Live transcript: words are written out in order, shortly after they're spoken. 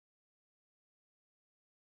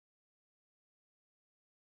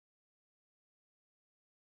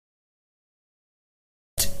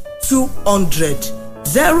200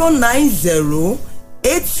 090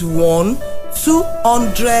 81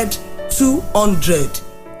 200 200.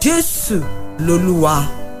 Jésù lolúwa.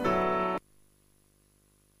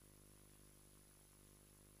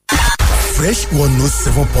 Fresh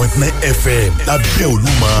 107.9 FM lábẹ́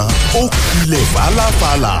Olúmọ ó kilẹ̀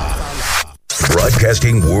fàlàfàlà.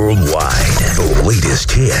 Broadcasting worldwide, the latest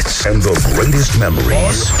hits and the greatest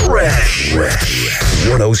memories. Fresh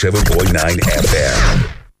 107.9 FM.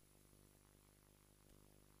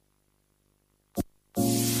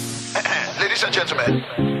 Ladies and gentlemen,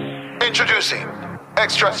 introducing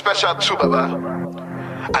extra special to Baba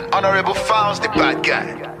and Honorable Fouls, the bad guy.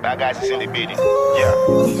 Bad guys is in the building. Yeah.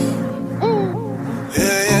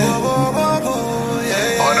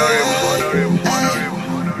 Honorable.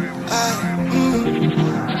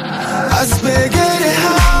 As big as it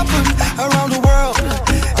happen around the world,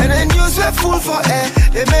 and the news were full for air.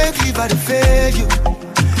 They make live at the failure.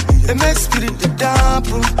 They make spirit the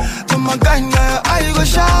dampen. But my guy, I go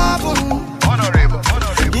sharpen. Honorable.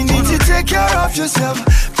 You need to take care of yourself,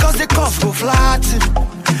 cause the cost go flatten.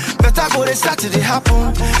 Better go they start to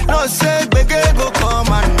happen. No say big go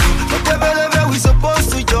come and go. But every we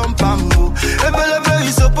supposed to jump and move. Every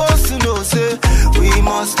we supposed to know say we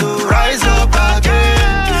must to rise up again.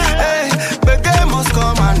 Hey, big must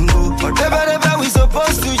come and go. But every we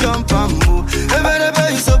supposed to jump and move.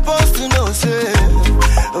 Every we supposed to know say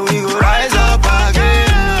we go rise up again.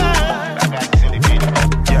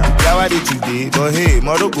 Today, but hey,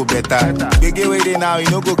 tomorrow go better. Big way they now, you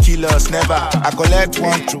no go kill us, never. I collect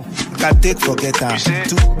one true, can take forget that.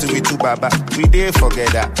 Two to me, two baba, we dey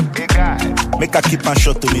forget that. Make a keep and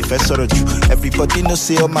short to me, first sorrow you. Everybody know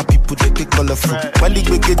say all my people they take colorful. When they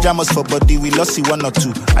get jammers for body, we lost see one or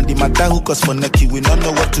two. And the matter hook us for necky, we don't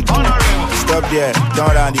know what to do. Stop there, turn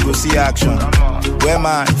around, you go see action. Where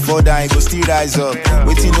man, fall down, you go still rise up.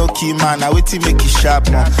 Waiting no key man, now waiting make it sharp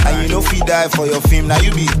man. And you know if you die for your film, now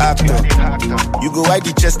you be actor. You go wipe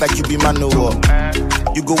the chest like you be man no war.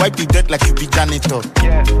 You go wipe the dirt like you be janitor.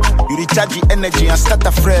 You recharge the energy and start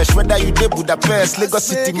afresh. Whether you dey Budapest, Lagos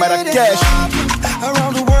City, Marrakesh.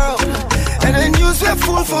 Around the world, and the news were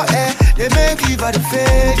full for air. They make live at the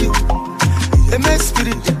failure. They make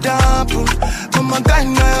spirit the dampen. But my guy,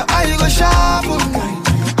 I go sharpen.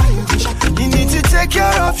 You need to take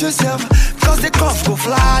care of yourself, cause the cost go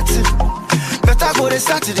flatten. Better go they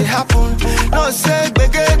start to happen. No say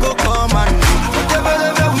big go come and go.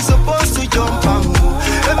 Whatever we supposed to jump and move.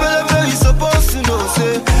 Whatever we supposed to know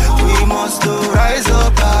say we must to rise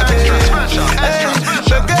up again. Hey,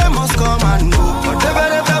 big must come and go.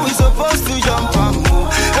 Whatever we supposed to jump and move.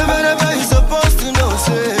 Whatever we supposed to know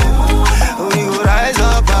say we go rise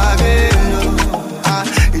up again.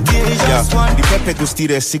 The pepper go still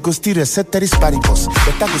rest, it go still rest, set there is paribus.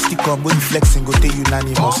 Better go stick on when you flexing, go take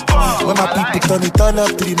unanimous. When my people turn it all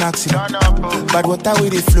up to the maximum. But water where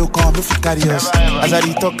they flow come, no fit carry us. As I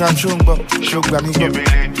talk and show me go.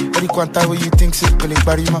 Any quanta where you think sick, go like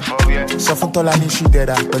barima. So from Tolani she dead,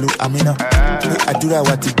 Pelu Amina. Adura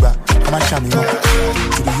Watigba, I'm a champion.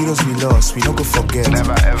 To the heroes we lost, we don't go forget.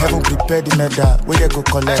 Heaven prepared the medal, where they go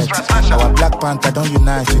collect. Our Black Panther don't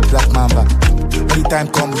unite with Black Mamba. When the time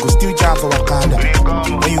come, we go still jam for Wakanda.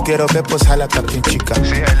 When you get up, Epos holla Captain Chica.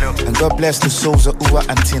 And God bless the souls of Uwa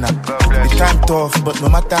and Tina. The time tough, but no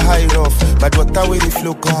matter how it rough. But what way the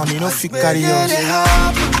flow come, you know fit carry us.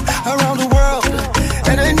 Around the world,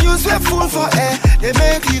 and the news were full for air. They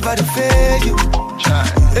make live at the failure.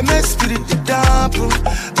 They make spirit the dampen.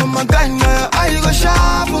 But my guy, I go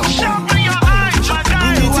sharpen.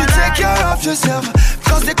 You need to take care of yourself,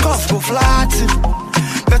 cause the cost go flatten.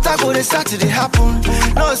 Better go they start to happen.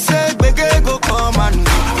 No say big go come and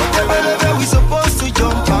go. Whatever we supposed to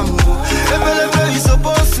jump and move. Whatever we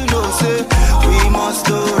supposed to know say we must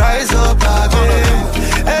to rise up again.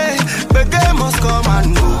 Hey, big must come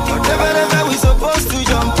and go. Whatever we supposed to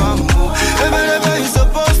jump and move. Whatever we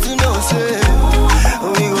supposed to know say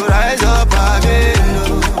we go rise up again.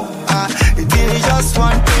 It is just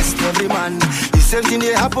one test every man. The same thing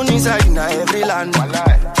they happen inside in every land.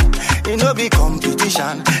 It no be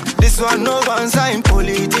competition. This one no concern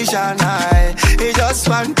politician. It just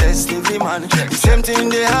one test every man. The same thing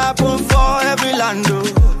they happen for every land.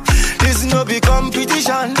 This no be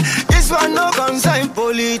competition. This one no concern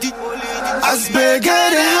politics. As big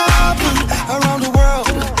as it happen around the world,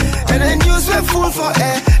 and the news were full for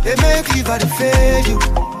air. They make live at the failure.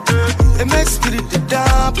 They make spirit the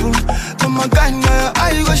dampen. But my guy,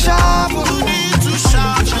 I go sharpen.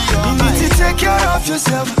 You need to take care of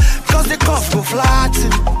yourself, cause the cost go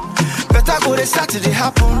flatten. Better go they start to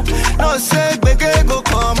happen. No say big go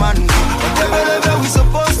come and go. Whatever we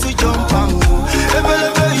supposed to jump and go.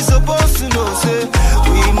 Whatever we supposed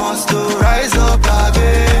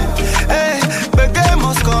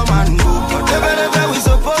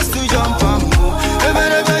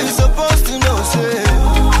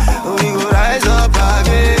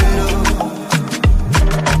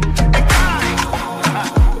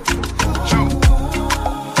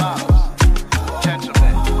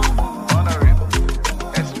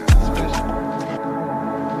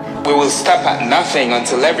stop at nothing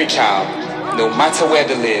until every child, no matter where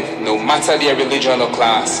they live, no matter their religion or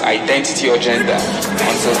class, identity or gender,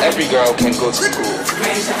 until every girl can go to school.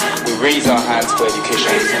 We raise our hands for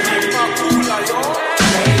education. Raise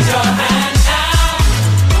your hand now.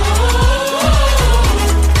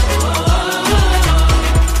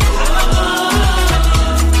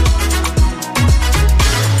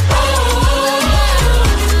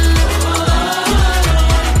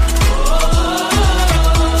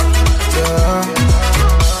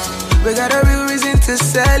 We got a real reason to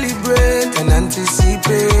celebrate and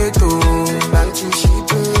anticipate,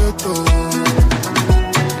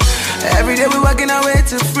 Every day we working our way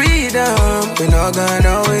to freedom. We're not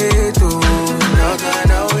gonna wait, not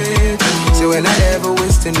gonna wait. So we're not ever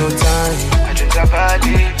wasting no time. I drink a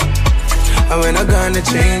party, and we're not gonna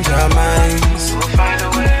change our minds. We'll find a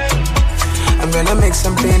way. I'm gonna make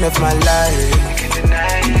something of my life. I can't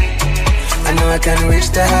deny it. I know I can reach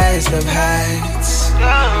the highest of heights.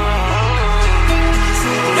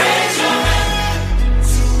 Raise your hand,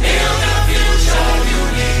 build the future you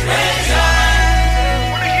need. Raise your hand.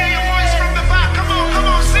 Wanna hear your voice from the back? Come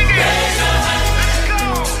on, sing it. Raise your hand. Let's go.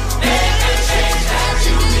 Make the change that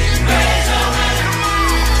you need. Raise your hand.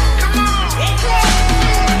 Come on. 1, 2,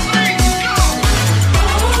 3, go.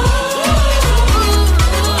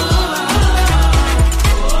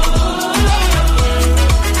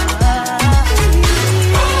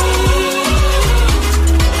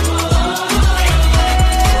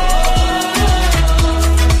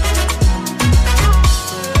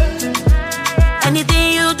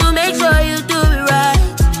 Anything you do, make sure you do it right.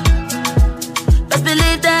 Let's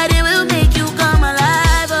believe that it will make you come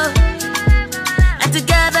alive. And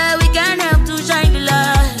together we can help to shine the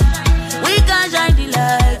light. We can shine the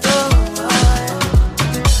light.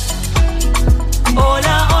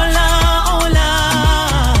 Hola, hola, hola.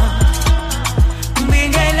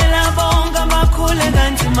 Bingelela bonga makule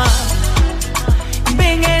gantima.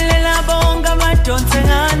 Bingelela bonga madonse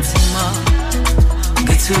gantima.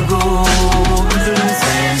 Get to go.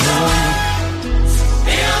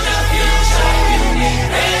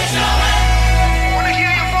 Wanna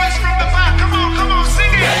hear your voice from the back? Come on,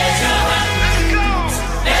 sing it. Let's go.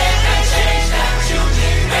 Make the change that you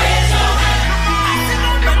need. Raise your hand.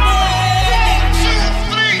 Come on. 1, 2,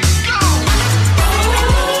 3, go.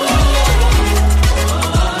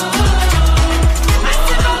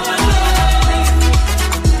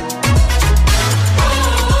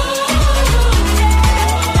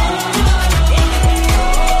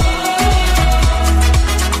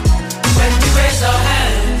 When we raise our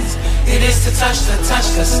hands, it is to touch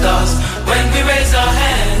the stars. When we raise our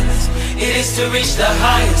hands, it is to reach the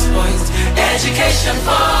highest points. Education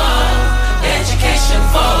for all. Education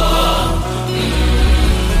for all.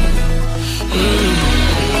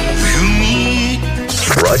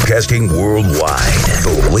 Broadcasting worldwide,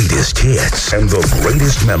 the latest hits and the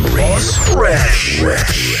greatest memories. Fresh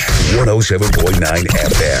 107.9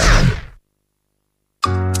 FM.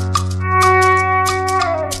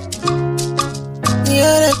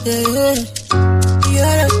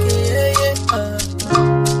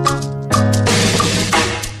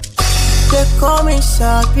 They call me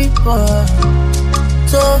sad people,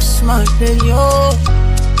 so smart, yo.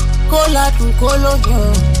 Cola to colo,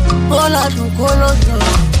 yo. Cola to colo, yo.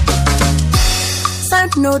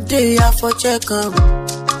 Send no day, I for check 'em.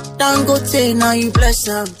 Dangote, now you bless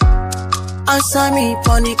 'em. Answer me,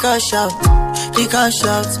 pony cash out. The cash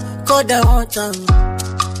out, God, I want 'em.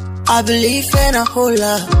 I believe in a whole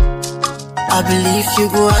lot. I believe you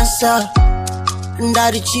go answer. And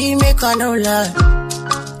that the G make a no lie.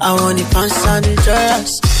 I want the pants and the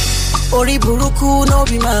dress. Ori buruku no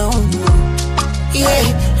be my own. Yeah,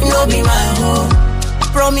 no be my own.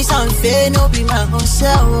 Promise and fair no be my own.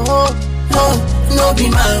 Oh, no be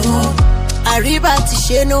my own. Arriba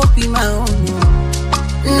tishe no be my own.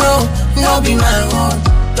 No be my own.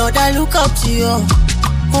 Lord, I look up to you.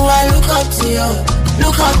 Oh, I look up to you.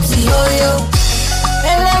 Look up to you, yo.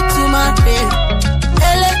 Hele to my bed.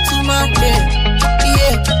 Hele to my bed.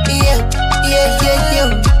 Yeah.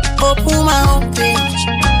 Open my home page.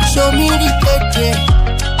 Show me the page.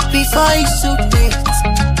 Before it's too late.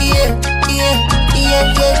 Yeah.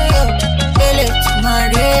 Hele to my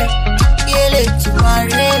red. Hele to my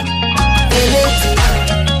red. Hele to my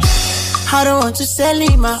red. I don't want to sell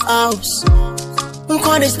in my house. I'm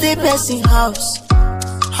gonna stay in house.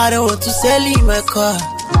 I don't want to sell in my car.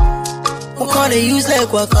 I'm gonna use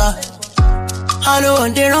like waka. I don't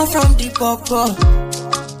want to run from the pop-up.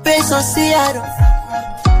 Based on see I don't.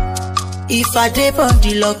 If I dip on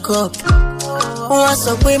the lock-up, once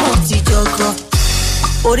I pay my joko.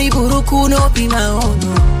 Ori buruku no be my own.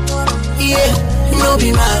 Yeah, no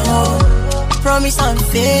be my own. Promise and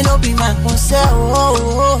faith, no be my own. Say,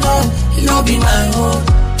 no be my own.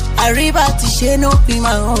 Arriba Tisha, no be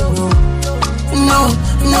my own.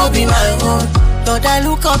 No be my own. Lord, I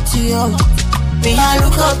look up to you. Me, I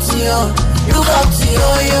look up to you. Look up to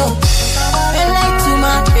you, yo. Elect to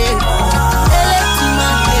my day. Elect to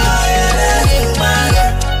my day.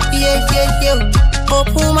 Yeah.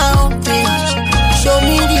 Open my own page. Show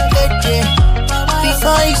me the page.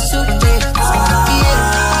 Before it's too late.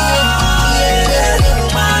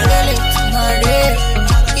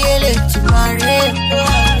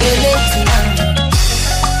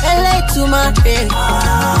 To my day,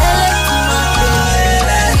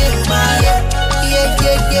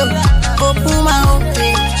 open my own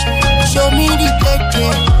page, show me the page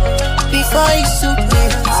before it's too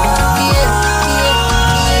late.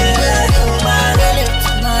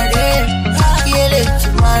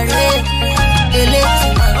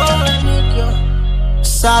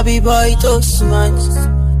 Sabi boy to smart,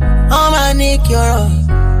 oh my nick you're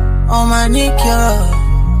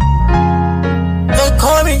the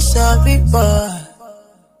chorus of people.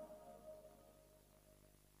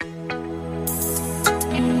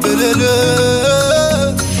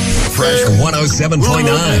 Fresh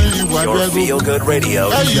 107.9. Your feel good radio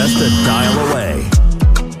is just a dial away.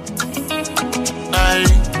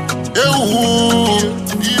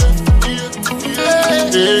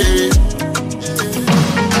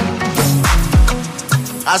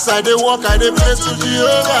 As I dey walk, I dey pray to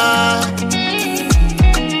Jehovah.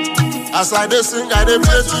 As I dey sing, I dey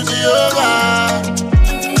pray to Jehovah.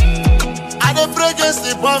 I dey pray against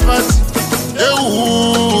the poverty,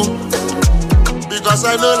 because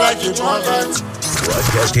I don't like the poverty.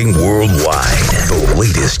 Broadcasting worldwide, the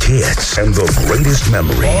latest hits and the greatest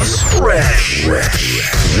memories. Fresh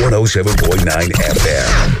 107.9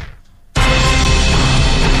 FM.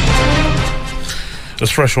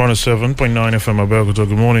 It's Fresh 107.9 FM Abeokuta.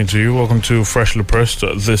 Good morning to you. Welcome to Freshly Pressed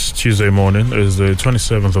this Tuesday morning. It is the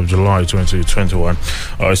 27th of July 2021.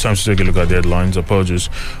 It's time to take a look at the headlines. Apologies,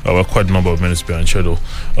 we're quite a number of minutes behind schedule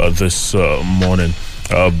this morning.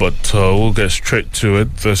 But we'll get straight to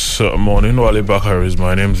it this morning. Wale Bakar is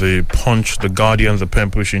my name. The Punch, The Guardian, the pen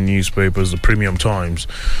pushing newspapers, the Premium Times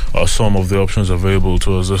are some of the options available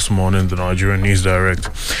to us this morning. The Nigerian News Direct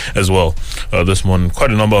as well this morning. Quite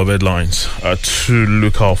a number of headlines to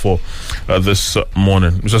look out for this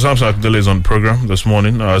morning. Mr. Samson Akindele is on the program this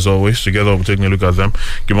morning. As always, together we're taking a look at them.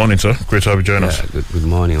 Good morning, sir. Great to have you join us. Good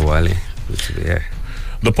morning, Wale. Good to be here.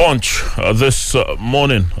 The Punch this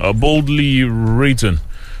morning, boldly written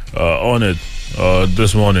on it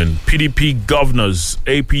this morning. PDP governors,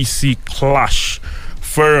 APC clash.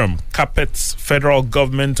 Firm carpets federal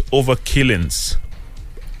government over killings.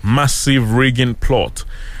 Massive rigging plot.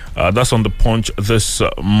 That's on the Punch this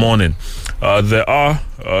morning. There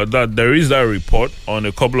is that report on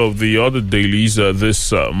a couple of the other dailies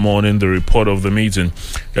this morning. The report of the meeting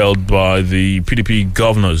held by the PDP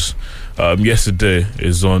governors yesterday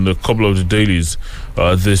is on a couple of the dailies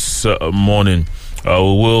this morning.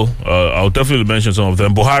 I'll definitely mention some of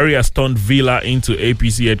them. Buhari has turned Villa into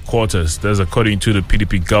APC headquarters. That's according to the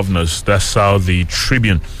PDP governors. That's how the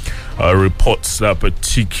Tribune reports that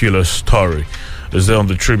particular story. It's there on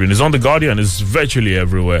the Tribune. It's on the Guardian. It's virtually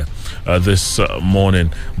everywhere this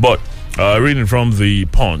morning. But reading from the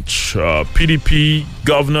Punch, PDP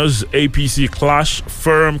governors, APC clash,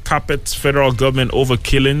 firm carpets federal government over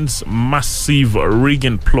killings, massive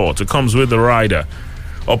rigging plot. It comes with the rider.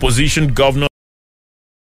 Opposition governor.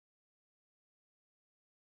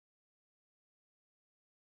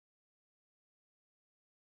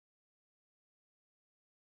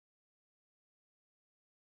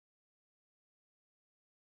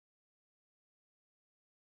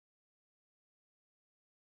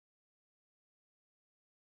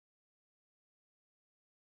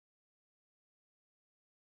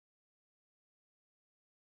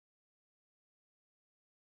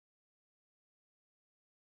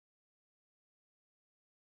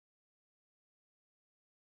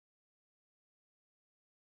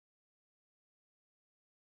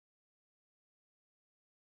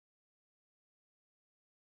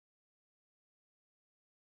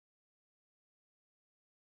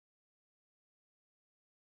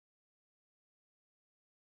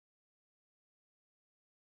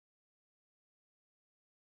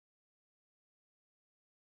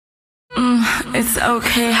 It's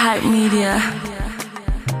okay, hype media.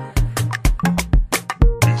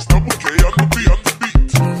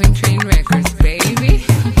 Moving Train Records, baby.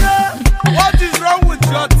 What is wrong with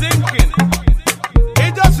your thinking?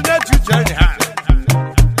 It doesn't let you join hands.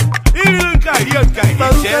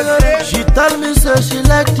 She tell me, say she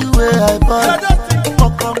like the way I bought.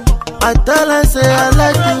 I tell her, say I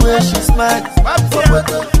like the way she smile.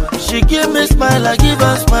 She give me smile, I give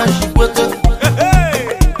her smile, she put it.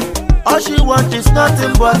 All she want is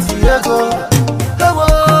nothing but Diego.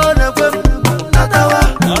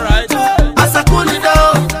 Alright. As I cool it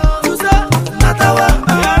down, Natawa.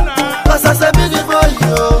 Cause I say big for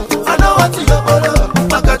you. I know what you follow.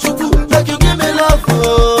 Makachuku, make you give me love.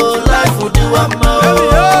 Oh, life would do a more.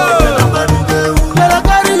 Let I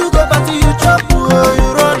carry you go party, you chop. Oh, you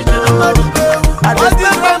run. I just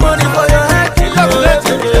spend my money for your head.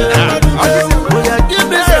 Oh, yeah, give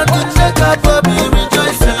me something, check out for me,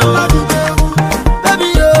 rejoicing. Baby,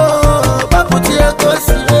 oh, Paputi, I go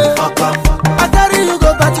see. I carry you go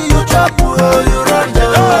party, you chop. Oh, you run.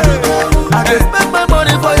 I just spend my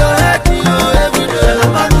money for your head, you every day.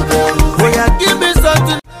 Oh, yeah, give me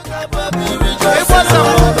something, check out for me, rejoicing.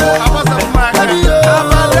 Baby, oh,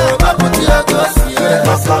 Paputi, I go see.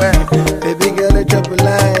 Baby girl, it's up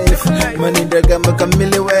life. Money that got me come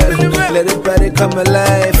million well. Let the party come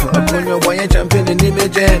alive. Upon your boy and champion in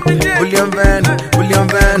image. William Van.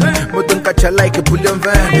 Mutton catch a like a William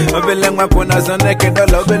Van. I belong my ponas on naked. I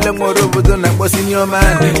love them more over than I was in your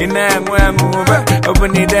man. In I'm where I'm over.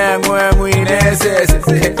 Open it down where I'm in SS.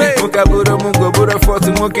 Mukabura Mukabura for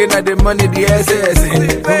to looking at the money, the SS.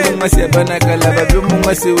 Mumasabanakala,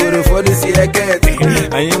 Mumasu for the sea.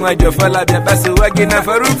 And you might your fella be a pass working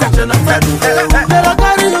for room. I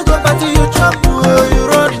carry you go party, you chop, you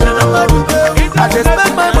run. I just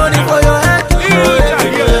spend my money for your head.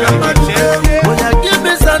 When you give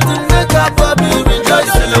me something, make up for me,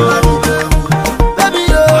 rejoicing. Baby,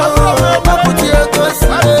 oh, Paputi, I go see.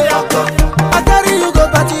 I carry you go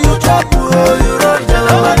party, you chop, you run.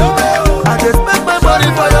 I just spend my money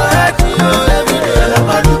for your head. Every day.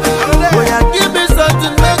 When you give me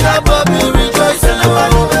something, make up for me, rejoicing.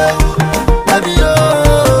 Baby, oh,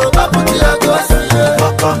 Paputi, I go see.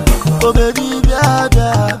 Oh baby,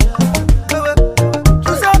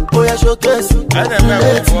 oh yeah, showcase.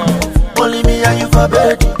 Only me and you for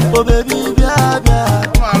baby. Oh baby,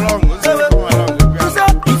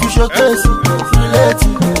 if you showcase, relate.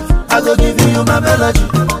 I go give you my melody.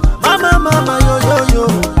 Mama, yo.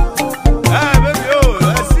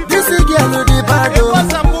 This is girl with the bad.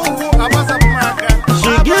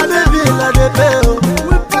 She give me bill at the bell.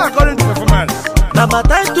 According to performance. Now my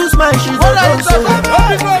time to smile, she don't say.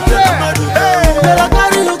 Let I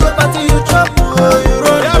carry you go party, you chop, you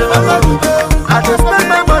run. I just spend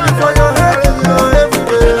my money for your head, every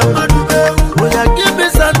day. When you give me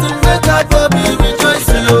something, make up for me,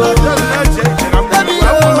 rejoicing. Baby, oh,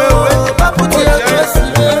 Paputi, I go see.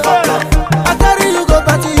 I carry you go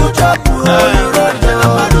party, you chop, you run.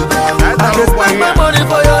 I just spend my money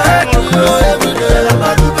for your head, every day.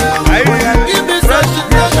 When you give me something,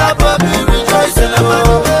 make up for me, rejoicing.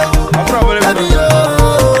 Baby, oh,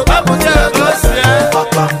 Paputi, I go see.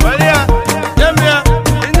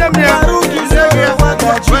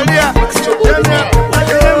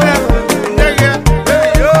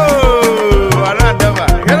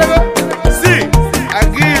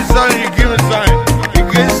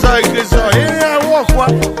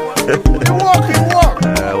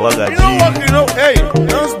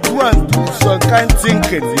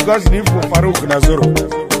 Because you for Farouk Nazoro.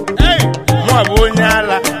 Hey,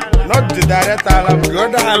 Moabonyala, not the director, the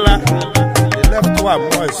other Allah. The left one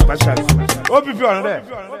more special. What people on there?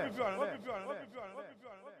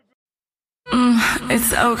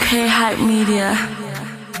 It's okay, hype media.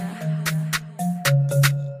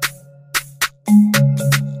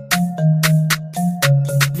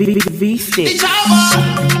 V-Stick. Go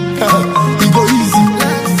easy.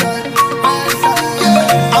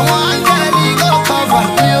 I want to go cover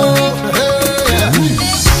you.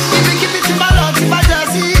 If you keep it in my love, if I just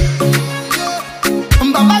see,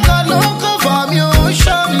 Baba God no cover me,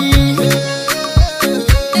 show me.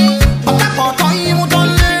 Papa papa you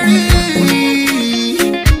don't let me.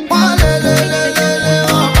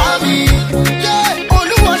 Papa me, yeah.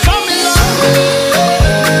 Oluwa show me love.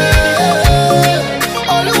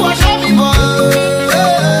 Oluwa show me boy.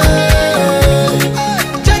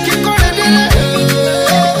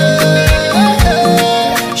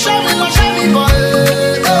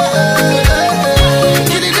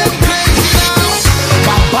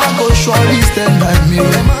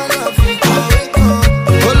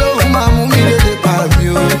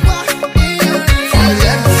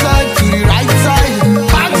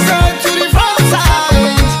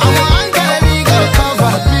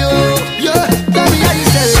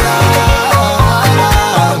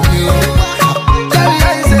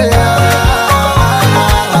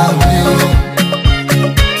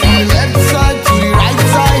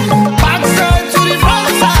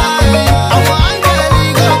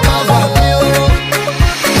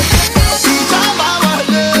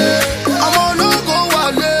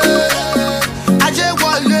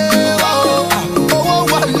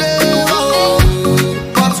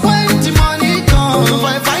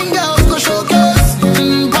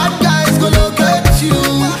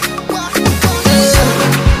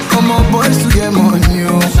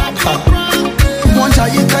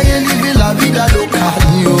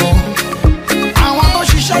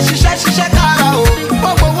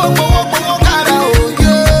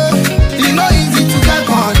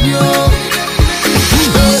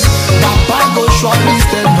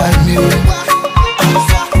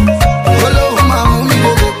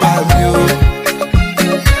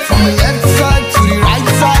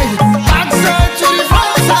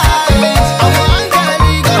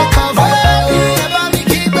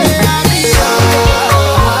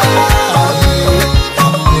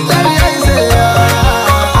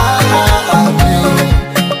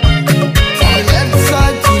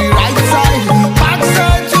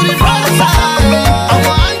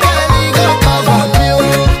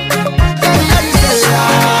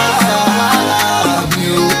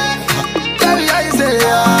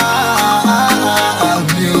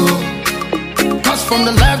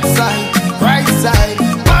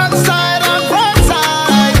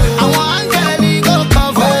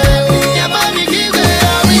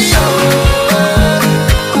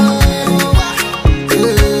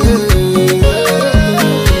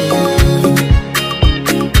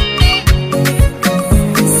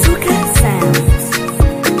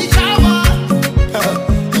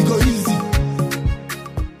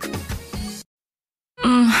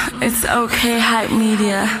 It's okay, hype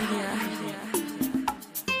media.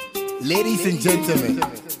 Ladies and gentlemen,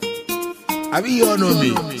 I mean, you all know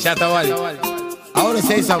me, Shatawale. I want to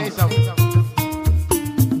say something.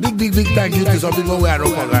 Big thank you to some people who are not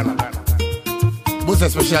for Ghana. Most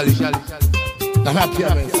especially Nana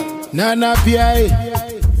P.I. Nana P.I.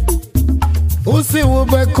 Usi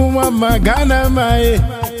ube kuma magana mae.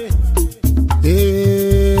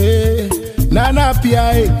 Nana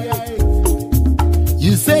P.I.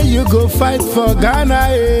 You say you go fight for Ghana,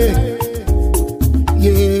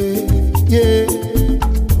 yeah.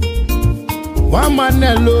 One man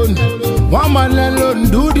alone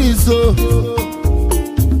do this, so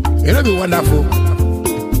it'll be wonderful.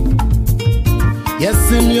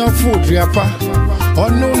 Yes, in your food, Riapa. Oh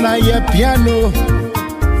no, na your piano.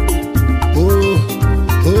 Oh.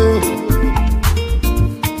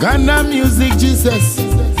 Ghana music, Jesus.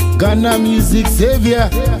 Ghana music, Savior.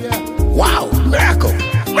 Wow, miracle.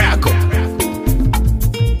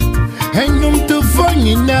 And you to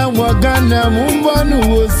funny now, Ghana Mumbanu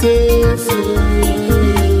will say.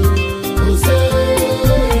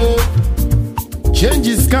 Change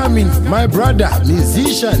is coming, my brother,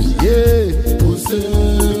 musician, yeah.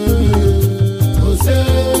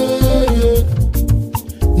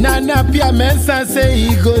 Nana Pia Mensa say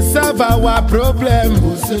he go solve our problem.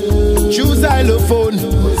 Choose xylophone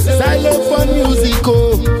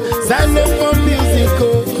musical.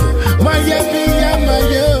 My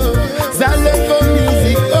xylophone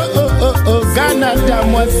music. Oh, Ghana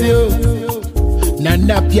damn what's you.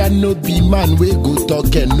 Nana Pia no be man, we go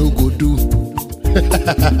talk and no go do.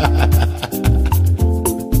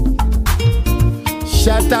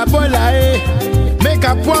 Shatabola, make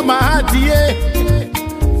a pour my heart, yeah.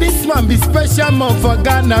 This man be special man for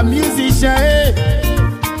Ghana musician,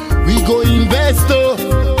 We go invest,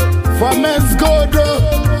 for men's gold,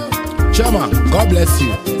 Chama, God bless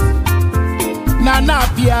you. Nana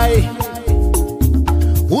P.I.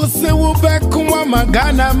 Who say who back kuma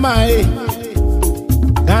Ghana mai?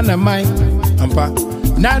 Ghana mai, ampa.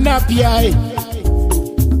 Nana P.I.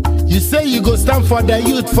 You say you go stand for the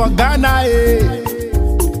youth for Ghana,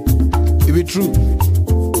 It be true.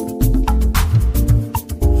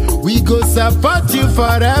 We go support you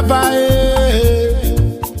forever,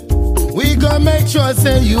 We go make sure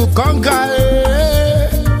say you conquer,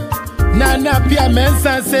 Nana Pia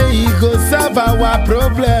Mensa say he go solve our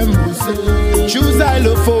problem. Choose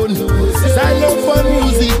xylophone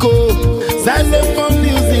musical.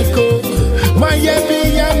 My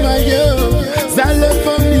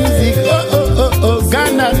xylophone music. Oh,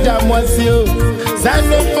 Ghana damn what's you.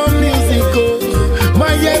 Xylophone music.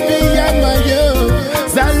 My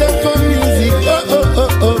xylophone music.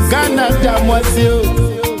 Oh, Ghana damn what's you.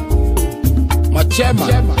 My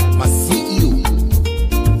chairman, my CEO,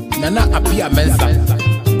 Nana Apia Mensa.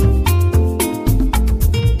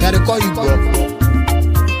 Gotta call you, bro.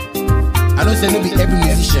 I don't say no be every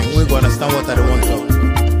musician we go understand what I want to talk.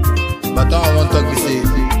 But all I want to talk is say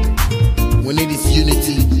we need this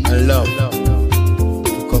unity and love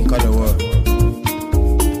to conquer the world.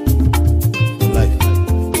 Life.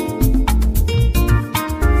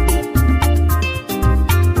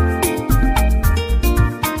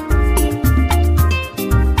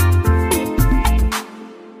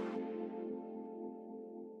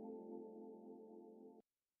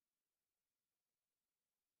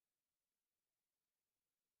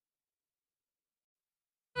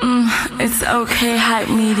 It's okay, hype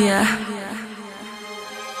media.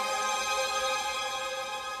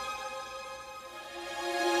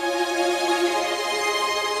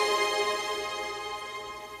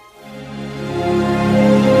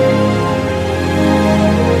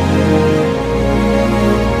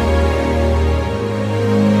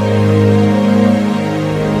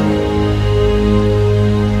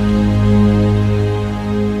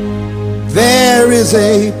 There is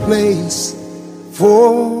a place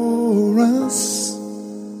for us,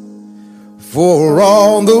 for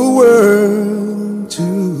all the world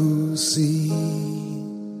to see.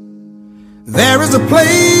 There is a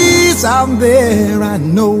place out there, I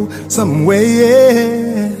know,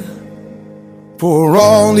 somewhere, for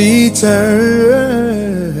all eternity.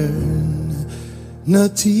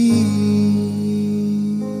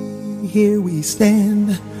 Here we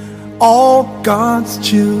stand, all God's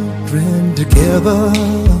children together,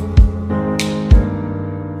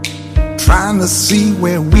 trying to see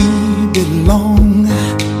where we belong,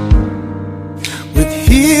 with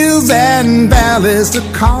hills and valleys to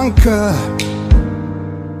conquer.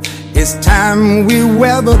 It's time we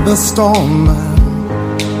weather the storm.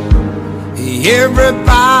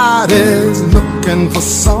 Everybody's looking for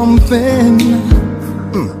something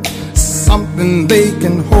something they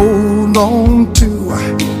can hold on to.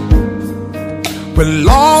 We're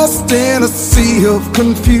lost in a sea of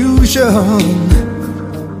confusion.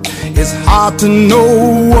 It's hard to know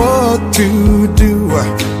what to do.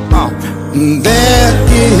 There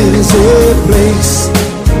is a place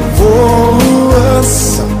for us,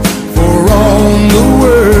 for all the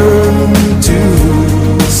world to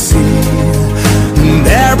see.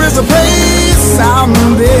 There is a place out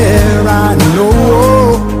there, I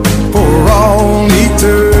know, for all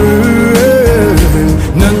eternity.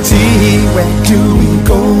 Where do we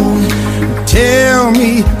go? Tell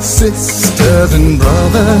me, sisters and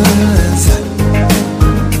brothers,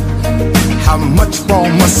 how much more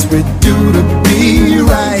must we do to be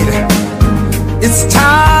right? It's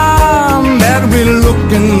time that we look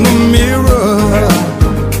in the mirror.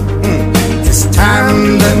 It's time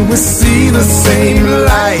that we see the same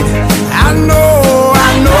light. I know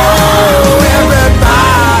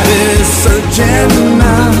everybody's searching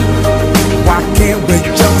now. Why can't we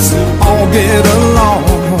just all get along?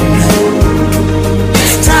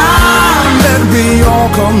 It's time that we all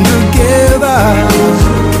come together.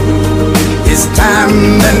 It's time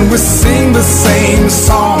that we sing the same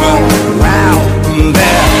song. Wow,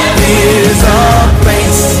 there is a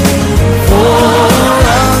place for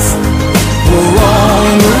us, for all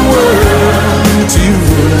the world to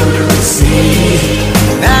see.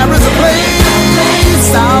 There is a place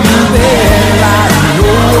out there, I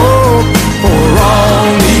know, for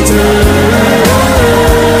all eternity.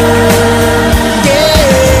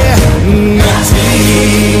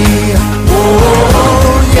 Oh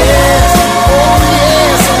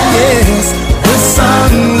yes, the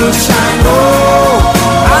sun will shine. Oh,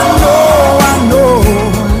 I know,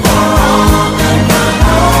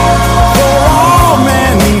 for all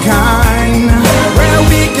mankind, where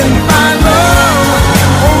we can find love.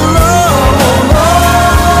 Oh love, oh love.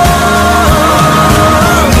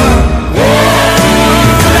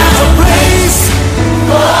 There's a place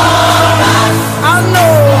for us, I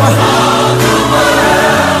know,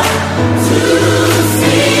 to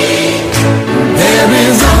see. There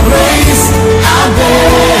is a place out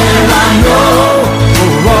there, I know,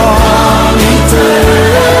 for all eternity.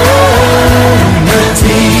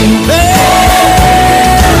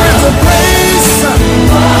 There is a place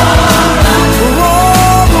for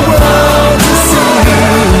all the world to see.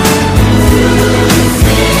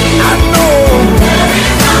 I know,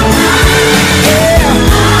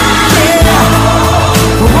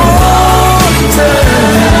 for all eternity.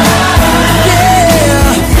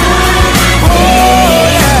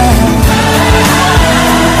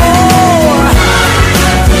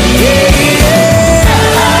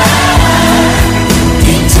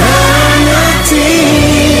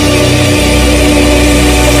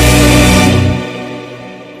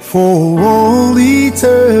 For all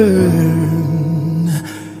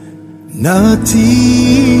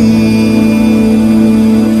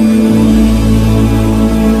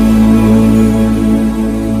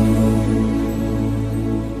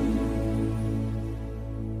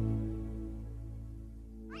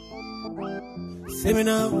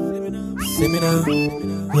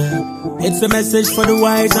Yeah. It's a message for the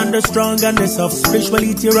wise and the strong and the soft.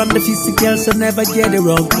 Spirituality around the physical, so never get it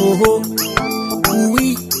wrong. Oh,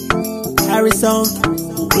 we carry song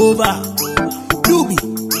over, doobie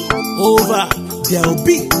over, there'll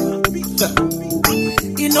be.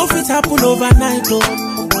 Enough it happen overnight,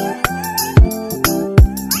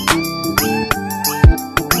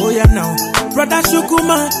 oh yeah now, brother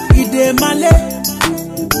Shukuma, Ide Male.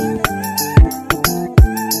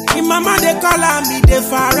 Mama they call me, they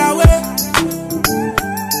far away.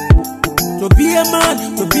 To be a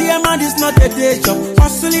man is not a day job.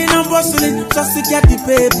 Hustling and bustling just to get the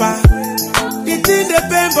paper. The thing they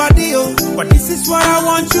pain body, oh. But this is what I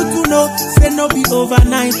want you to know. Say no be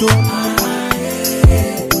overnight, oh.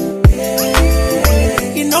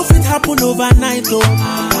 Enough it happen overnight, oh.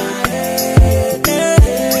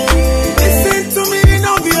 Listen to me, it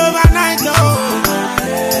no be overnight, oh.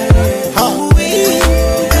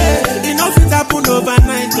 Happen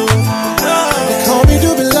overnight, oh. They call me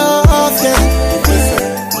to be loved, yeah.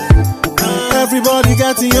 Everybody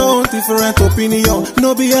got their own different opinion.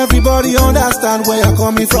 No be everybody understand where you're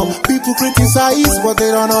coming from. People criticize what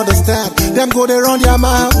they don't understand. Them go they run their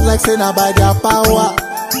mouth like say na by their power.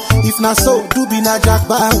 If not so, do be na Jack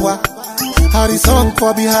Bauer. Harry song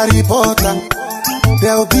for be Harry Potter.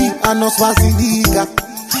 There'll be a no Swaziliga,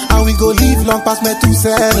 and we go live long past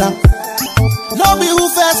Methuselah. No be who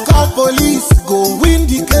first call police, go win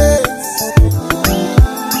the case.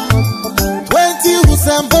 20 who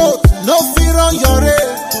send boat, no fear on your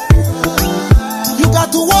race. You got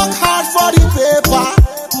to work hard for the paper.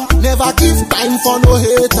 Never give time for no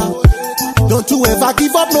hater. Don't you ever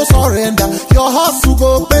give up, no surrender. Your hustle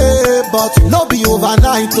go pay, but no be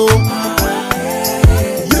overnight, oh.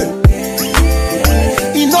 Yeah.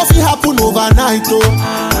 Enough it happen overnight, oh.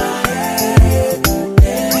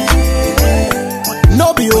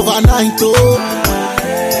 No be overnight, oh.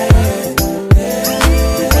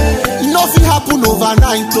 Enough it happen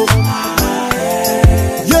overnight, oh.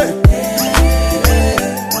 Yeah.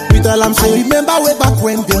 I remember way back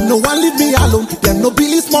when them no one leave me alone. Them no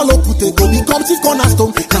Billy Small Pute go become chief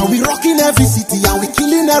cornerstone. Now we rocking every city and we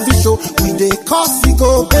killing every show. We dey cause we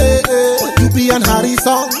go hey, hey. You be an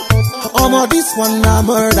Harrison. This one na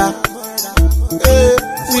murder. Hey,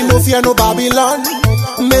 we no fear no Babylon.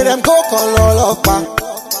 Make them go call all up back.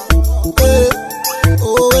 Hey,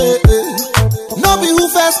 oh hey, hey. No be who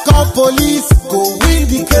first call police go win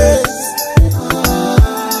the case.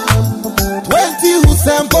 20 who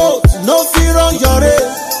send boat, no fear on your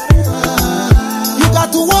race. You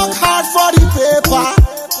got to work hard for the paper.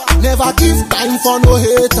 Never give time for no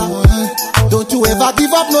hater. Don't you ever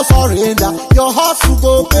give up, no surrender. Your hustle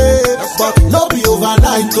go pay, but no be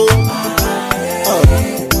overnight, oh.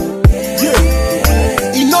 Yeah.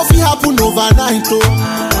 Enough it happen overnight, oh.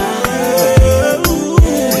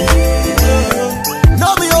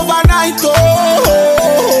 No be overnight, oh.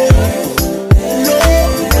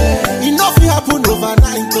 Happen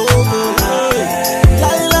overnight, oh.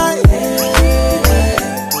 Lie.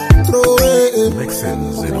 Throw it.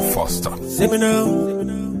 Mixins in Foster. See me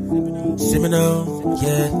now,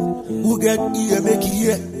 yeah. Who get ear, make it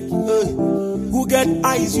hear. Who get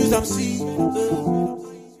eyes, use them see.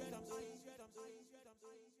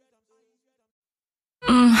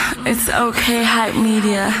 It's okay, Hype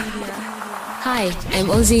Media. Hi, I'm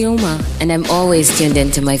Ozzy Oma, and I'm always tuned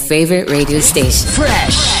into my favorite radio station.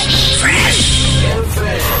 Fresh.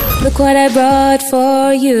 Look what I brought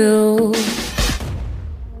for you.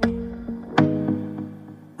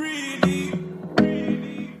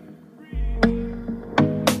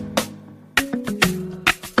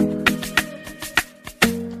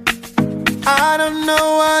 I don't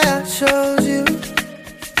know why I chose you.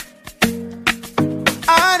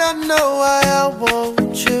 I don't know why I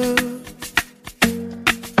want you.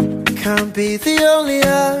 Can't be the only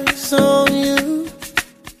eyes on you.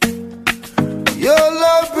 Your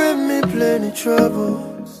love bring me plenty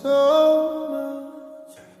trouble. So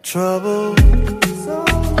much trouble.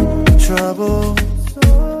 Trouble.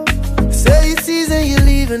 Say it's easy, you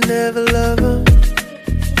leave and never love her.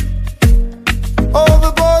 All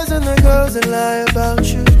the boys and the girls that lie about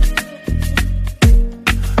you,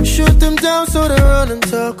 shoot them down so they run and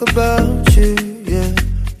talk about you. Yeah.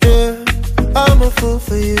 I'm a fool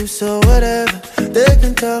for you, so whatever. They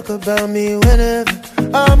can talk about me whenever.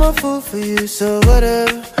 I'm a fool for you, so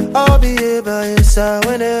whatever. I'll be here by your side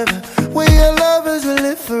whenever. We are lovers, we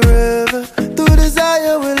live forever. Through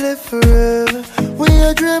desire, we live forever. We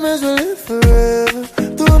are dreamers, we live forever.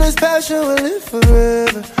 Through this passion, we live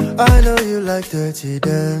forever. I know you like dirty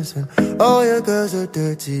dancing. All your girls are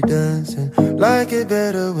dirty dancing. Like it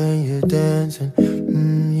better when you're dancing.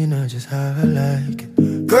 You know just how I like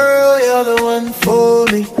it. Girl, you're the one for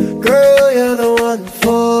me. Girl, you're the one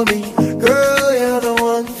for me. Girl, you're the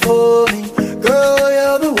one for me. Girl,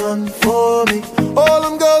 you're the one for me. All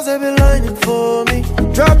them girls have been lining for me.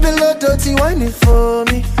 Drop it low, dirty, whine it for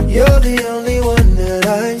me. You're the only one that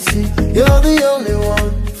I see. You're the only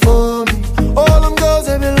one for me. All them girls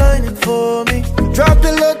have been lining for me. Drop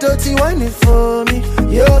it low, dirty, whine it for me.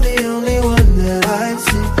 You're the only one that I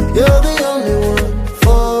see. You're the only one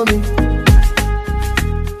for me.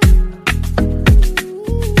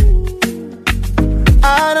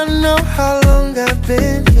 I don't know how long I've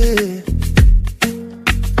been here.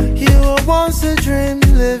 You were once a dream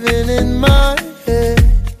living in my head.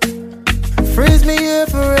 Freeze me here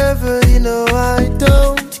forever, you know I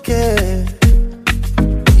don't care.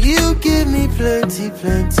 You give me plenty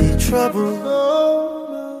trouble.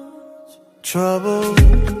 Trouble.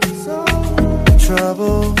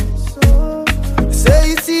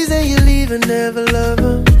 Say it's easy, you leave and never love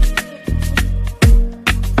her.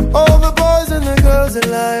 All the boys and the girls that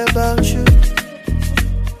lie about you,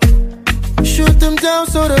 shoot them down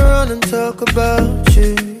so they run and talk about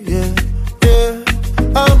you. Yeah.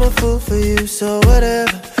 I'm a fool for you, so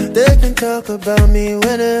whatever. They can talk about me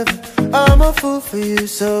whenever. I'm a fool for you,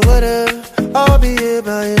 so whatever. I'll be here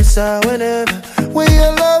by your side whenever. We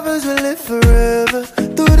are lovers, we live forever.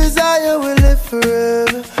 Through desire, we live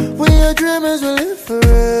forever. We are dreamers, we live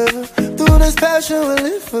forever. Through this passion, we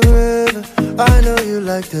live forever. I know you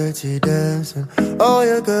like dirty dancing. All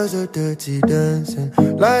your girls are dirty dancing.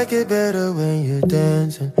 Like it better when you're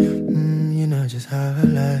dancing. You know just how I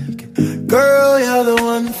like it. Girl, you're the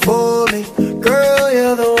one for me. Girl,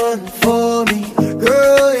 you're the one for me.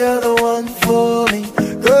 Girl, you're the one for me.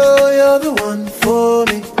 Girl, you're the one for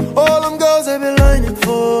me. All them girls have been lining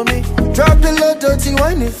for me. Drop the little dirty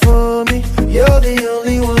whining for me. You're the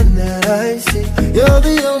only one that I see. You're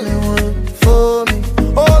the only one for me.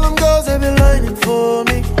 All them girls have been lining for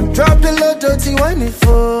me. Drop the little dirty whining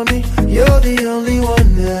for me. You're the only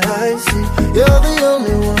one that I see. You're the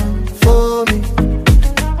only one for me.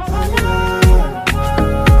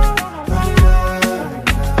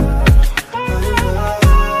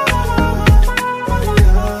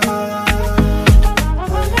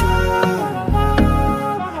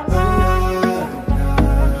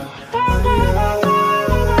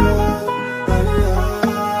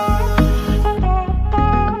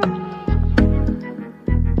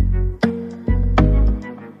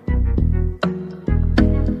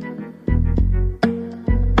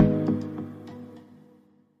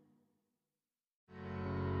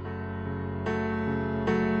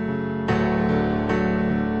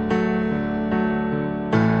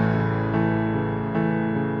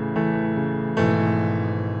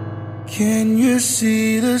 Can you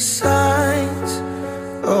see the signs?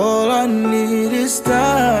 All I need is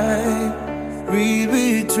time. Read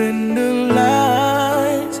between the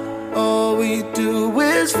lines. All we do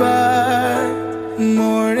is fight.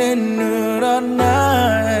 Morning, noon, or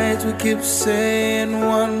night. We keep saying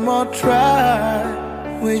one more try.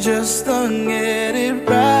 We just don't get it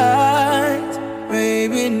right.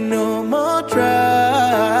 Maybe no more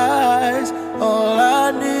tries. All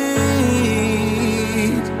I need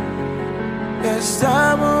is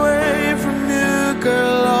time away from you,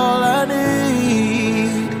 girl. All I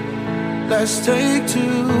need. Let's take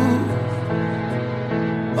two.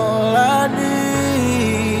 All I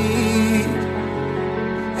need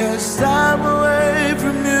is time away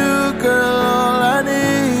from you, girl. All I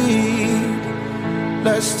need.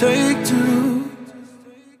 Let's take two.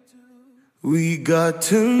 We got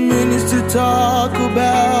 2 minutes to talk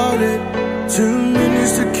about it. 2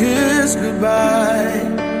 minutes to kiss goodbye.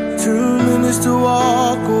 2 minutes to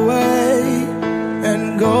walk away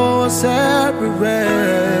and go our separate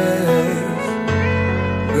ways.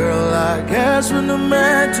 Girl, I guess we're not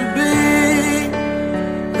meant to be.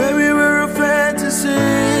 Maybe we're a fantasy.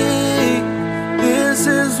 This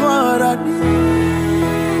is what I need.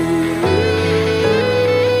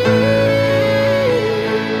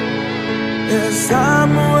 It's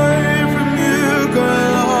time away from you,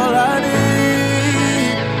 girl. All I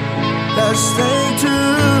need. Let's stay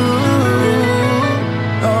tuned.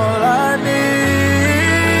 All I need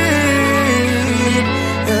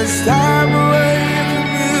is time away from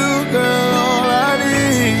you, girl. All I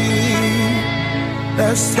need.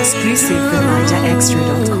 Let's stay exclusive from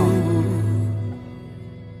NigerExtra.com.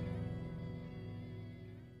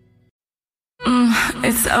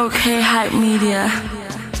 It's okay, Hype Media.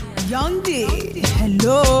 Young D,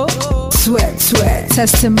 hello. Sweat,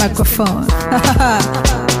 testing microphone.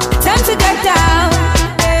 Time to get down.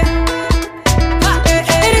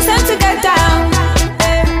 It is time to get down.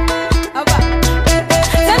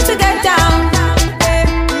 Time to get down.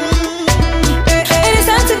 It is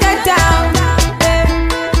time to get down.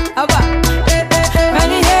 When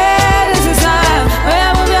you hear this is time, oh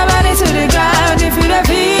yeah, move your body to the ground. If you don't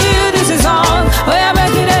feel this is on, oh yeah,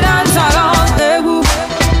 make it a dance along.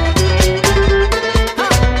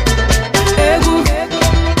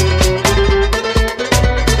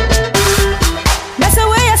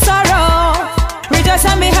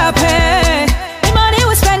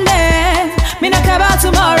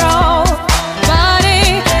 Tomorrow, body,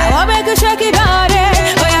 I want make you shake it body.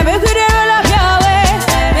 Oh yeah, make you roll up your waist.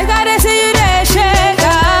 Make I see you there shake.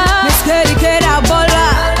 Miss Kitty Kid Bola,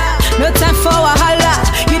 no time for wahala.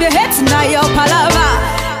 You the hit now your palava.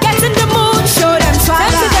 Get in the mood, show them swagger.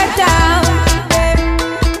 Time to get down.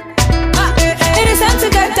 It is time to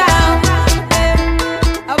get down.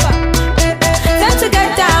 Time to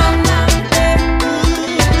get down.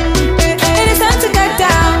 It is time to get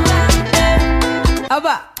down.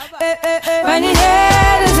 When you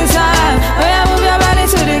hear this is time, oh yeah, move your body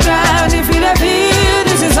to the ground. If you don't feel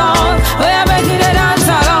this is on, oh yeah, make it a dance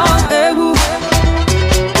along. Hey, boo.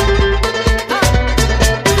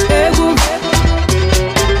 Hey, boo.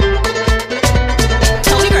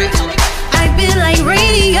 Totally great. I've been like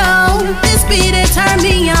radio, this beat it turn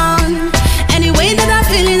me on. Any way that I'm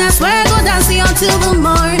feeling, I swear I go dancing until the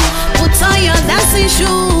morning. Put on your dancing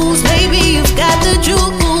shoes, baby, you've got the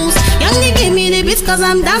juice. Young, give me the beats cause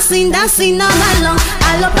I'm dancing all night long.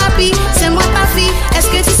 Allo papi, c'est moi ta fille. Est-ce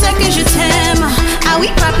que tu sais que je t'aime? Ah oui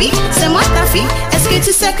papi, c'est moi ta fille. Est-ce que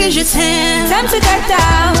tu sais que je t'aime? Time to get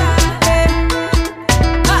down.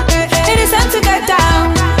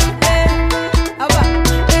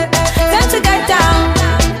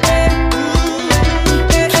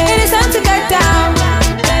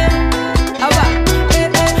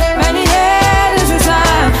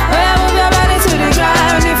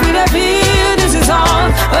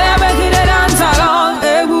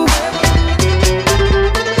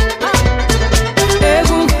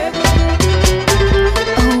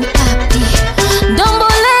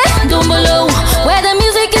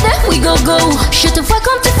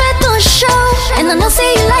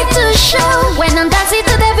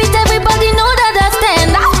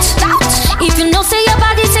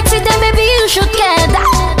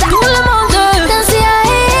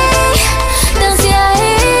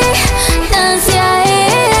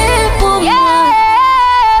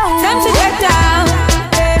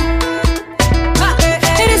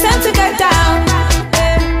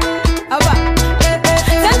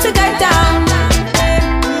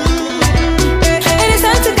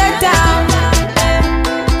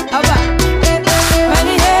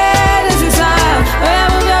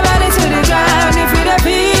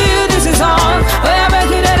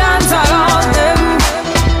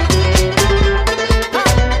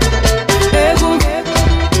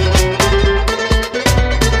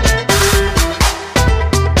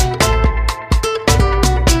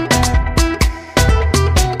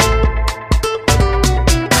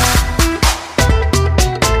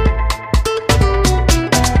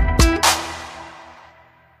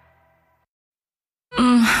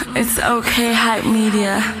 It's okay, hype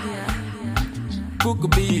media. Cook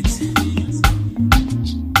beats.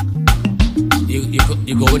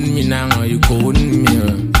 You go with me now, or you go with me.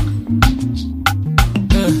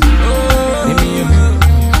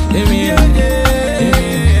 Let me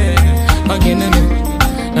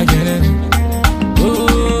again.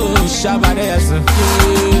 Oh, Shabba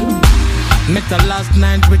met her last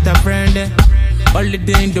night with a friend.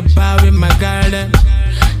 Holiday in Dubai with my girl.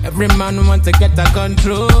 Every man want to get a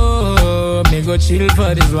control. Me go chill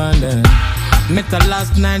for this one. Met her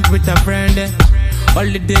last night with a friend.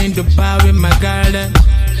 Holiday in Dubai with my girl.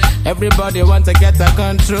 Everybody want to get a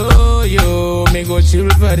control. You, me go chill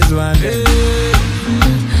for this one.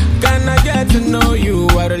 Can I get to know you?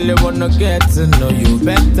 I really wanna get to know you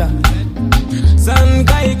better. San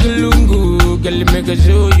kai kulungu, girl, make a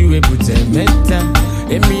show you a put a meta.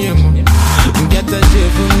 Emi get a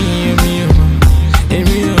shape for me,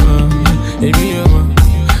 Emi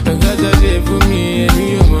got a shape for me,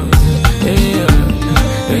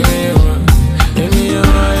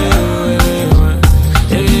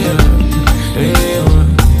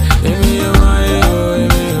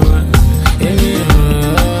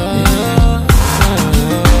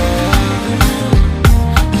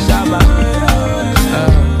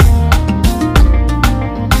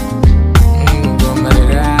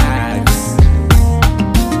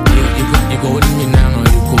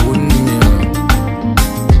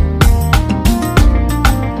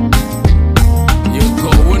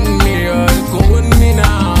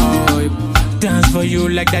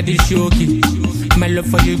 like Daddy Shoki. My love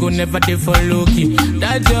for you go never dey for Loki.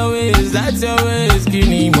 That's your ways,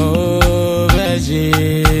 skinny more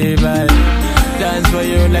vegetable. Dance for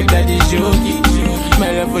you like Daddy Shoki.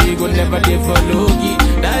 My love for you go never dey for Loki.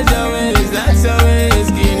 That's your ways,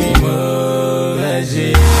 skinny more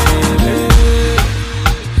vegetable.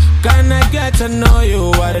 Can I get to know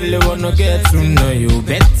you? I really wanna get to know you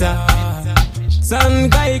better. San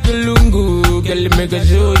kai kulungu, girl, make a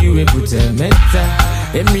show you a put a meta.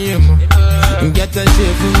 Emi get a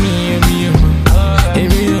shape for me,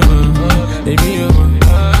 Emi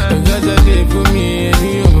get a shape for me,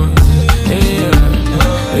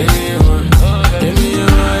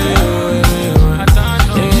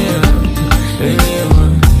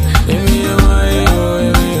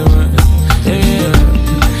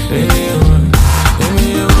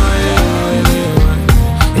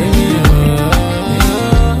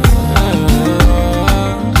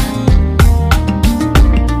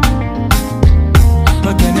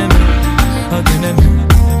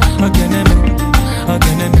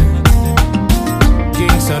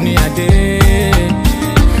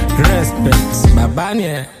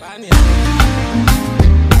 Banya.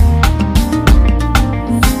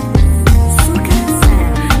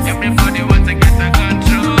 Everybody wants to get a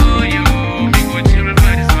control. You, me go chill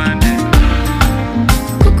for this one day.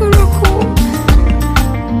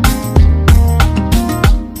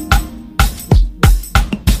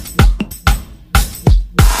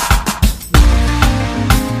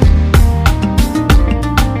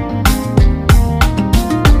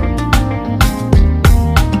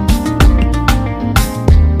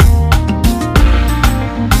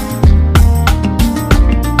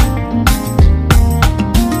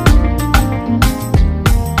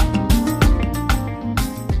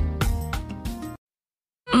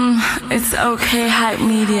 It's okay, hype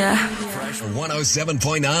media. Fresh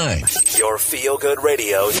 107.9. Your feel good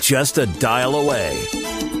radio, just a dial away.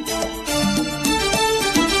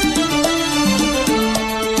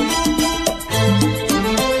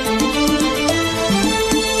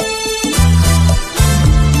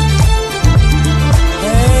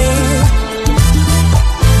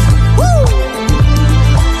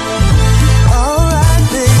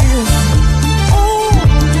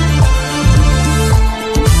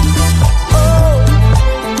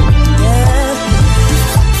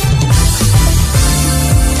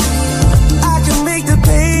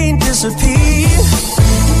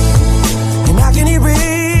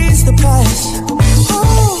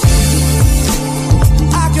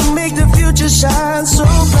 Shine so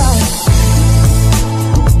bright,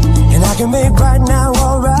 and I can make right now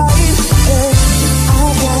alright. Hey,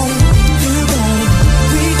 I got it, you got it,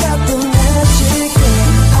 we got the magic.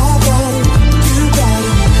 Yeah. I got it, you got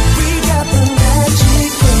it, we got the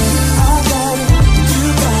magic. Yeah. I got it, you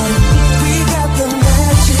got it, we got the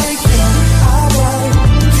magic. Yeah. I got it,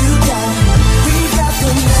 you got it, we got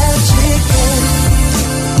the magic.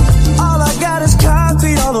 Yeah. All I got is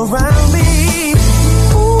concrete all around me.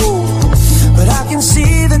 But I can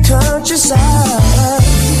see the countryside.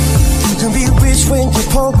 You can be rich when you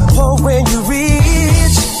poor when you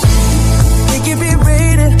rich. Think can be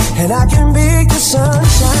rated, and I can make the sun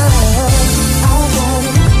shine. I got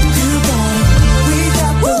it, you got it, we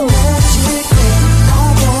got the magic. I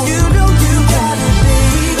got it, you know you got it,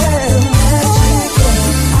 baby. Magic,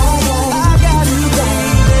 I got it,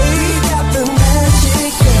 baby. We got the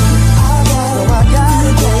magic. I got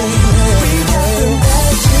it, baby. We got the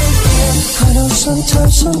magic. I know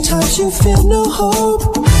sometimes you feel no hope.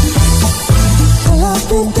 Well, I've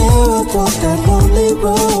been there, I walked that lonely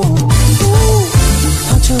road. Ooh,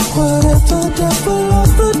 I took whatever the devil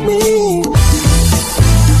offered me,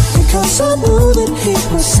 because I knew that he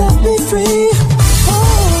would set me free. Oh,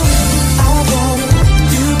 I got it,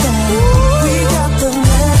 you got it, we got the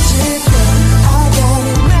magic. I got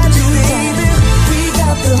it, magic, baby. We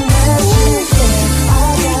got the magic.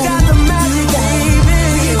 We got the magic, baby.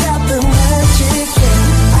 We got the magic.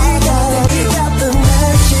 I got it, we got the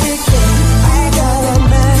magic. I got the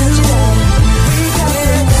magic. We got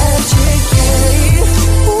the magic.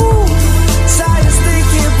 Ooh, science they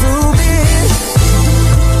can't prove it,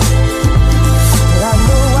 but I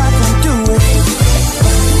know I can do it.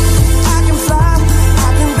 I can fly, I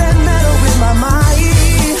can bend metal with my mind.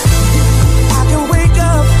 I can wake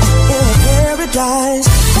up in a paradise.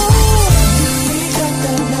 Oh, we got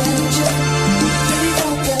the magic. We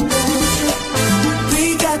got the magic. We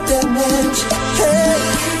got the magic. Hey,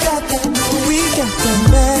 we got the magic. We got the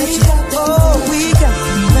magic. Oh, we got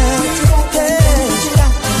the magic. Hey, we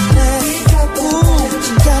got the magic. Ooh,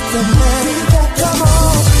 we got the magic. Come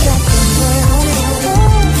on, we got the magic. Oh,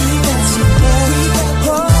 we got the magic.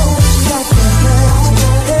 Oh, we got the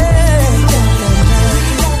magic. Hey, we got the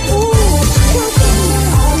magic. Ooh, we got the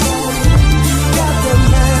magic. Got the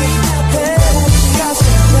magic. Hey, we got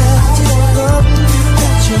the magic. Oh, you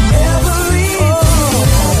got your everything.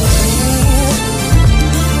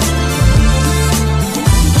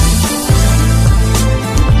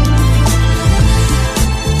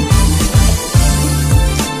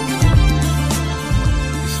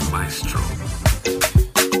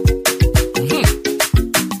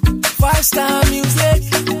 Five-star music.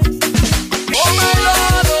 Oh my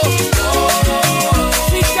Lord, oh.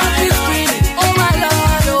 She got me screaming. Oh my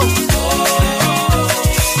Lord, oh.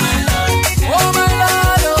 Oh my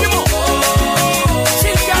Lord, oh.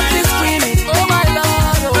 She got me screaming. Oh my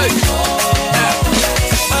Lord, oh.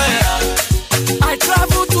 I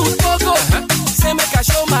travel to Togo, say make I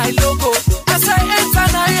show my logo. As I enter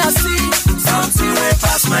now I see something way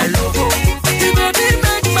past my logo. The baby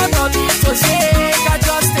make my body to shake. I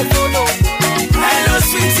just a follow. Hello,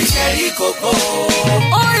 sweetie, cherry cocoa.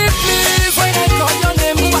 Oh, if please, when I call your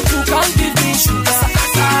name, but you can't give me sugar.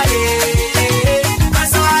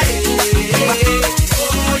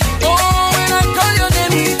 Oh, when I call your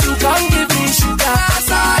name, you can't give me sugar.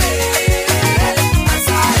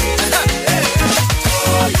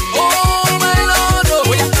 Oh, my Lord, oh.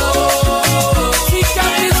 She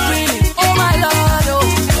got me screaming. Oh, my Lord, oh.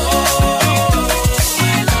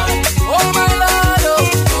 Oh, my Lord, oh.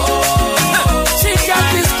 She got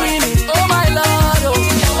me screaming. Oh, my Lord, oh.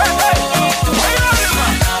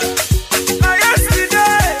 Now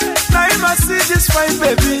yesterday, now you must see this fine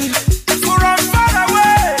baby. From far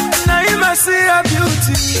away, now you must see her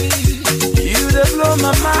beauty. You they blow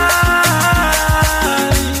my mind.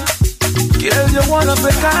 Girl, you're one of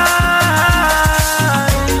a kind.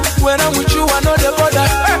 When I'm with you, I know the border.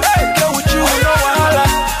 Girl, with you, no wahala.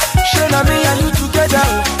 Shana me and you together.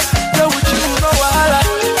 Girl, with you, no wahala.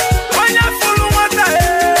 When you're full of water,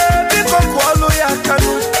 because Kualo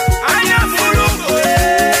Yakanu. I am full of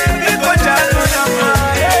because Jalo Yama.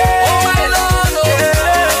 Oh, my Lord, oh.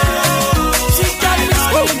 She got me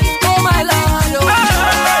screaming. Oh, my Lord, oh.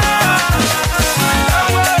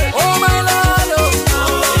 Oh, my Lord, oh.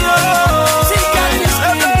 She got me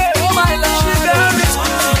screaming. Oh, my Lord, oh.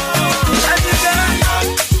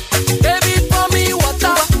 Baby, pour me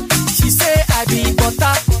water. She say I be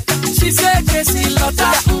butter. She say Casey Lotta.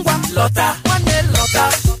 Lotta. One day Lotta.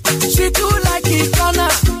 She do like it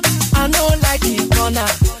corner. I know like it corner.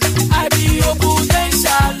 I be your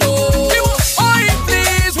potential. Oh,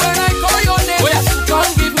 please, when I call your name, you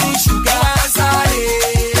can't give me sugar.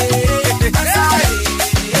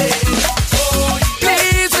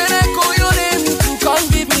 Please, when I call your name, you can't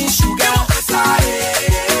give me sugar.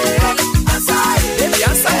 Baby,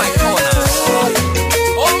 answer my call.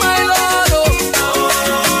 Oh, my Lord, oh.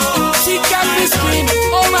 She got me screaming.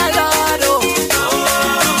 Oh, my Lord, oh.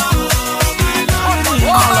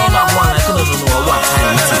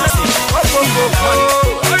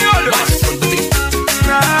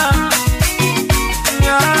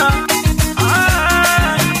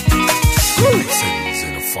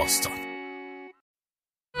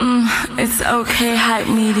 It's okay, hype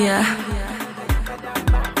media.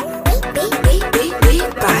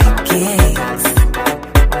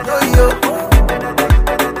 yo.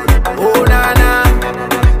 Oh na na.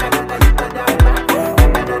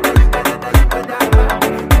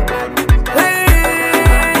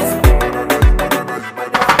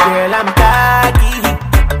 Girl, I'm cocky.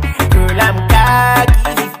 Girl, I'm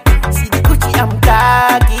cocky. See the Gucci, I'm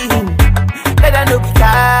cocky. Let her know be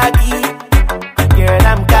cocky. Girl,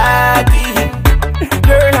 I'm cocky.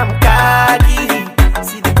 Girl, I'm cocky.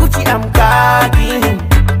 See the Gucci, I'm cocky.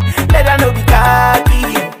 Let her know be cocky.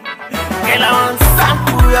 Girl, I want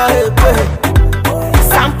sample your hip,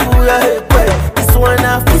 sample your hip. This one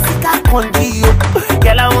a physical condition.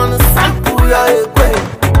 Girl, I want sample your hip,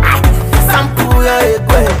 sample your hip.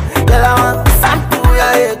 Girl, I want sample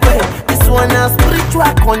your hip. This one a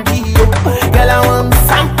spiritual condition. Girl, I want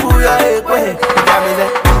sample your hip.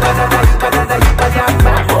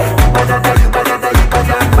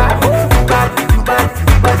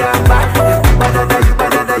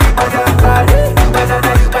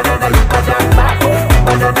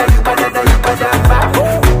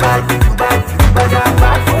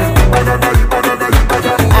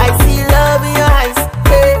 I see love in your eyes,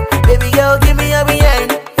 hey. Baby girl, give me your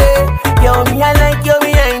behind, hey. Yo, me I like your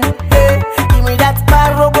behind, hey. Give me that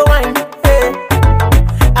Barobo wine, hey.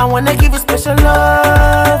 I wanna give you special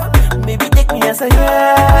love, baby take me as I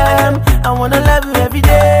am. I wanna love you every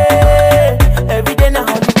day na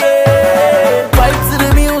holiday. Vibe to the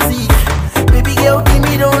music, baby girl, give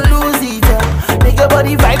me don't lose it. Make your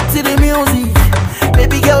body vibe to the music,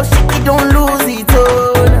 baby girl, shake it, don't lose it.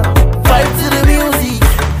 Oh, no. Vibe to the music,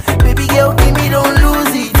 baby girl, give me don't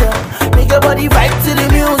lose it. Make your body vibe to the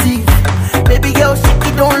music, baby girl, shake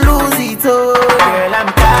it, don't lose it. Oh, girl, I'm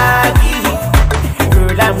cocky,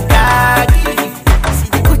 girl, I'm cocky. See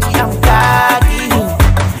the Gucci, I'm cocky.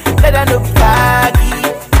 Let her know be cocky.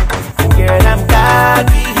 Girl, I'm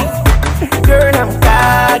cocky, girl, I'm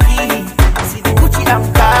cocky. See the Gucci, I'm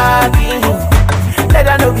cocky. Let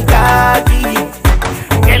her know be cocky.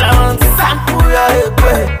 Girl, I want sample your hip,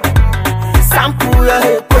 sample your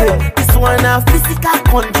hip. This one a physical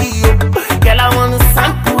condition. Girl, I want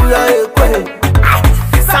sample your hip,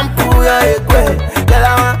 sample your hip. Girl, I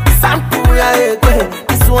want sample your hip.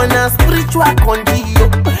 This one a spiritual condition.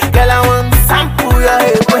 Girl, I want sample your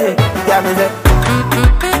hip. Yeah, me say.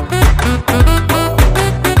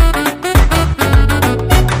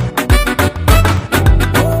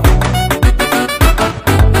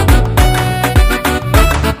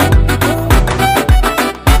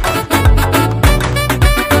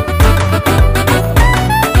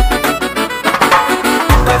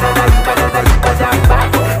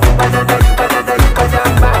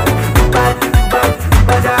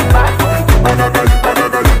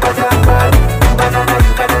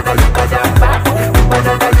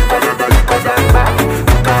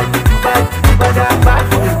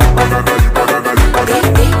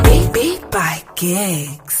 Beat by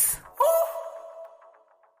Gigs.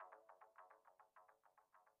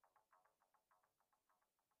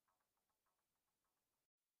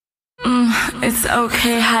 It's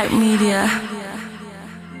okay, hype media.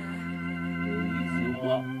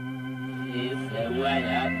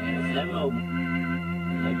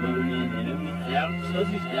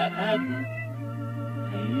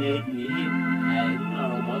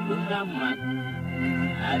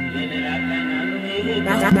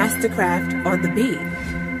 Mastercraft on the beat.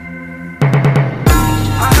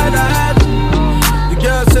 I had the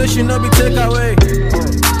girl say she no be take away.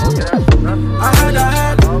 I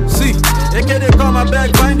had see, they can't come my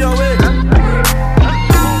bag, find your way.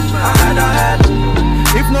 I had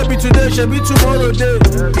if not be today, she'll be tomorrow day.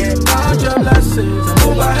 Count your blessings,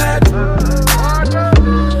 move ahead,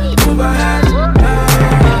 move ahead.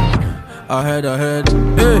 Ahead,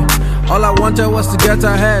 hey, all I wanted was to get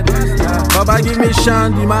ahead. Baba give me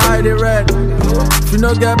shandy, my eye they red. If you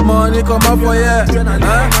no get money, come up for yeah.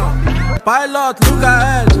 Pilot, look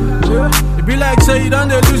ahead. It be like say you don't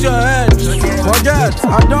lose your head. Forget,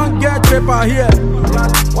 I don't get paper here.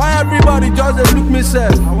 Why everybody just they look me say?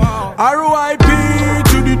 R.I.P.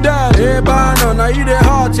 to the dead. Hey, Bano, now you the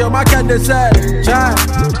hot, your market they said. Child,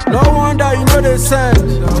 no wonder you know they send.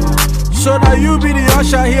 So now you be the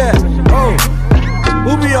usher here. Oh,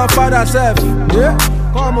 who be your father self? Yeah,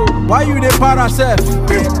 come on, why you the para self?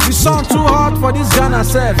 The sun too hot for this Ghana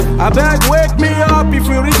self. I beg wake me up if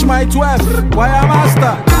we reach my 12. Why am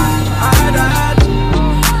master? I had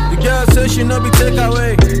the girl say she no be take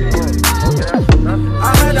away. I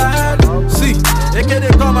had see, they can't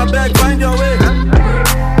come my bag, find your way.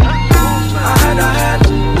 I had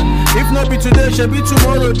if not be today, she'll be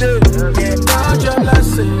tomorrow day. Count your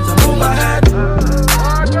blessings, move ahead,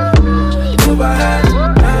 move ahead.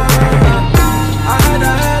 I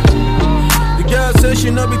had the girl say she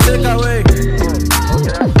no be take away.